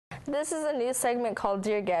This is a new segment called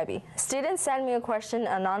Dear Gabby. Students send me a question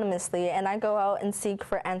anonymously, and I go out and seek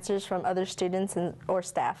for answers from other students or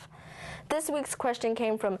staff. This week's question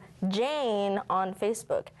came from Jane on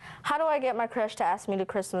Facebook. How do I get my crush to ask me to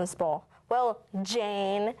Christmas ball? Well,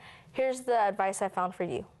 Jane, here's the advice I found for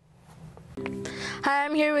you. Hi,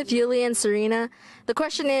 I'm here with Yuli and Serena. The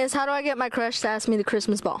question is, how do I get my crush to ask me to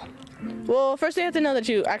Christmas ball? Well, first they have to know that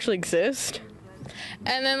you actually exist.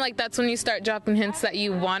 And then, that's when you start dropping hints that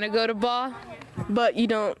you want to go to ball. But you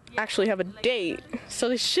don't actually have a date. So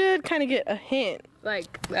they should kind of get a hint.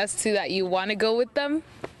 As to that you want to go with them.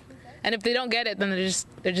 And if they don't get it, then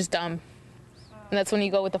they're just dumb. And that's when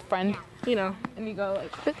you go with a friend, and you go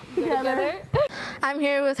together. I'm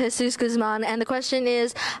here with Jesus Guzman, and the question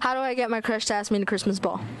is, how do I get my crush to ask me to Christmas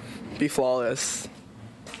ball? Be flawless.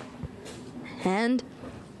 And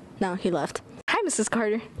no, he left. Hi, Mrs.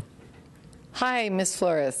 Carter. Hi, Miss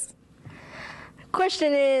Flores.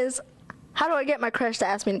 Question is, how do I get my crush to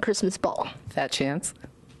ask me to Christmas ball? Fat chance.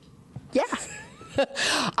 Yeah.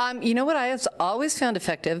 You know what I have always found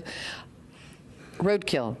effective?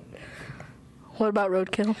 Roadkill. What about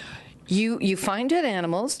roadkill? You find dead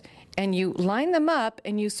animals and you line them up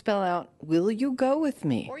and you spell out, will you go with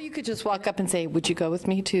me? Or you could just walk up and say, would you go with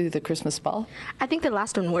me to the Christmas ball? I think the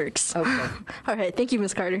last one works. Okay. All right, thank you,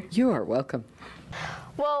 Miss Carter. You are welcome.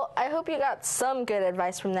 Well, I hope you got some good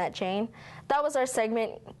advice from that, Jane. That was our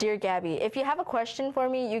segment, Dear Gabby. If you have a question for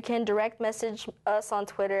me, you can direct message us on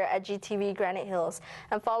Twitter at GTV Granite Hills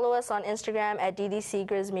and follow us on Instagram at DDC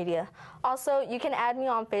Grizz Media. Also, you can add me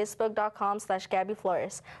on Facebook.com/Gabby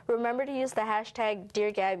Flores. Remember to use the hashtag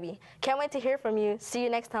Dear Gabby. Can't wait to hear from you. See you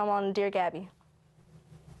next time on Dear Gabby.